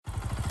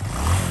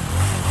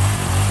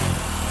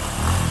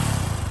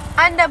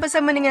Anda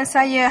bersama dengan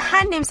saya,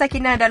 Hanim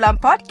Sakinah, dalam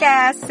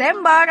podcast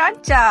Sembang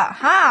Rancak.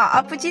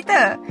 Apa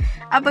cerita?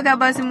 Apa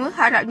khabar semua?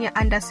 Harapnya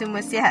anda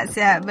semua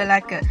sihat-sihat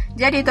belaka.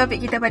 Jadi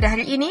topik kita pada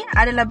hari ini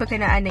adalah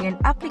berkenaan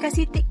dengan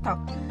aplikasi TikTok.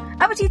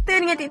 Apa cerita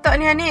dengan TikTok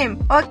ni,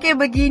 Hanim? Okey,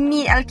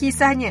 begini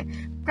alkisahnya.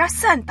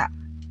 Perasan tak?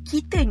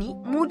 Kita ni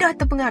mudah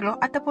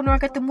terpengaruh ataupun orang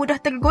kata mudah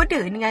tergoda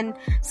dengan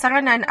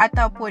saranan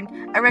ataupun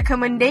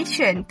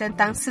recommendation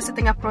tentang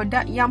sesetengah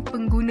produk yang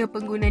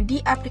pengguna-pengguna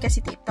di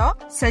aplikasi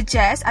TikTok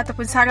suggest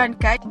ataupun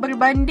sarankan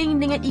berbanding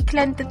dengan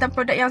iklan tentang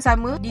produk yang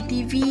sama di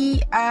TV,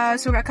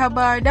 surat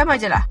khabar dan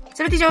majalah.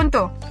 Seperti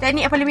contoh,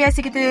 teknik yang paling biasa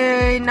kita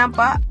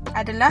nampak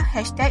adalah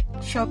hashtag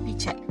Shopee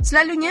Chat.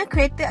 Selalunya,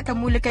 kreator akan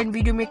mulakan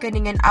video mereka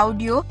dengan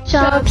audio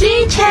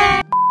Shopee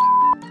Chat.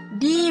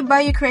 Di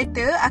bio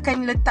creator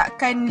akan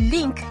letakkan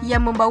link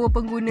yang membawa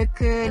pengguna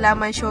ke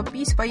laman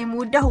Shopee supaya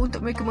mudah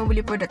untuk mereka membeli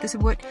produk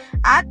tersebut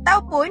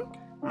ataupun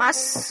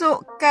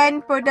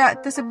masukkan produk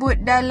tersebut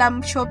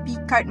dalam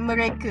Shopee cart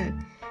mereka.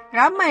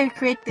 Ramai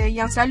creator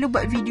yang selalu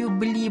buat video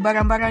beli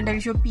barang-barang dari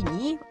Shopee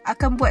ni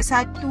akan buat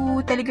satu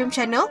Telegram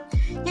channel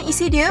yang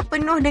isi dia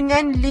penuh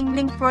dengan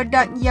link-link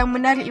produk yang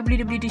menarik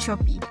dibeli di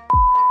Shopee.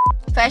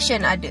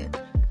 Fashion ada,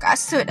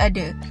 kasut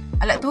ada,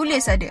 alat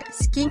tulis ada,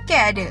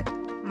 skincare ada,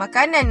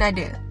 makanan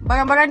ada,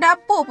 barang-barang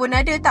dapur pun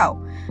ada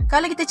tau.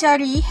 Kalau kita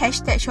cari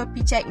hashtag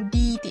Shopee Chat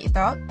di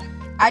TikTok,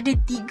 ada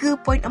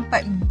 3.4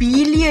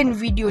 bilion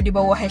video di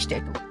bawah hashtag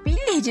tu.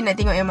 Pilih je nak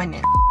tengok yang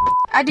mana.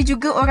 Ada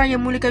juga orang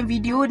yang mulakan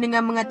video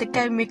dengan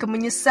mengatakan mereka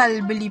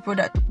menyesal beli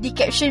produk tu. Di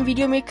caption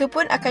video mereka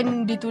pun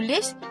akan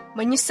ditulis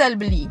menyesal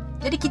beli.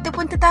 Jadi kita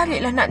pun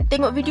tertarik lah nak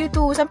tengok video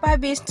tu sampai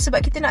habis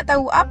sebab kita nak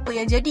tahu apa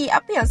yang jadi,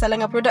 apa yang salah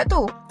dengan produk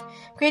tu.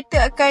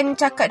 Kreator akan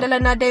cakap dalam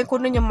nada yang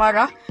kononnya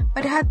marah,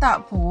 padahal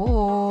tak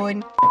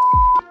pun.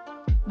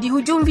 Di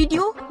hujung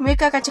video,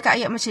 mereka akan cakap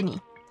ayat macam ni.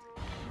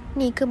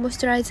 Ni ke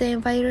moisturizer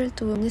yang viral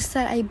tu?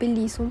 Menyesal I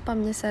beli, sumpah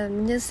menyesal.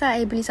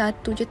 Menyesal I beli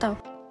satu je tau.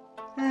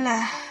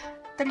 Lah,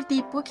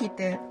 tertipu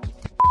kita.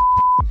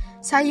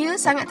 Saya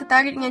sangat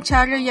tertarik dengan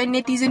cara yang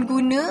netizen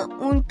guna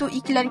untuk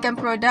iklankan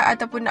produk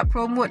ataupun nak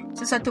promote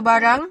sesuatu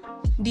barang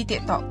di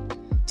TikTok.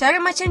 Cara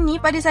macam ni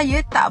pada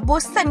saya tak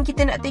bosan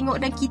kita nak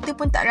tengok dan kita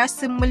pun tak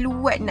rasa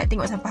meluat nak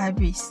tengok sampai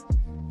habis.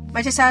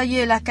 Macam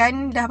saya lah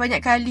kan, dah banyak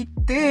kali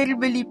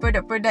terbeli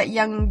produk-produk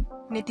yang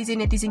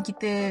netizen-netizen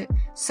kita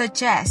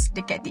suggest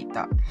dekat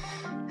TikTok.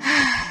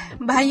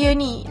 Bahaya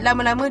ni,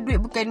 lama-lama duit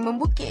bukan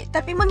membukit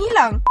tapi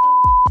menghilang.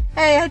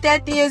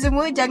 Hati-hati ya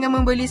semua,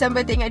 jangan membeli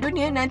sampai tengok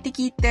dunia, nanti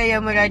kita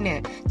yang merana.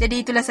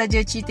 Jadi itulah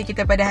saja cerita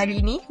kita pada hari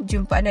ini.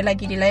 Jumpa anda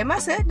lagi di lain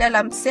masa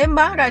dalam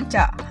Sembang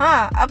Rancak.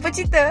 Apa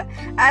cerita?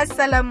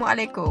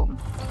 Assalamualaikum.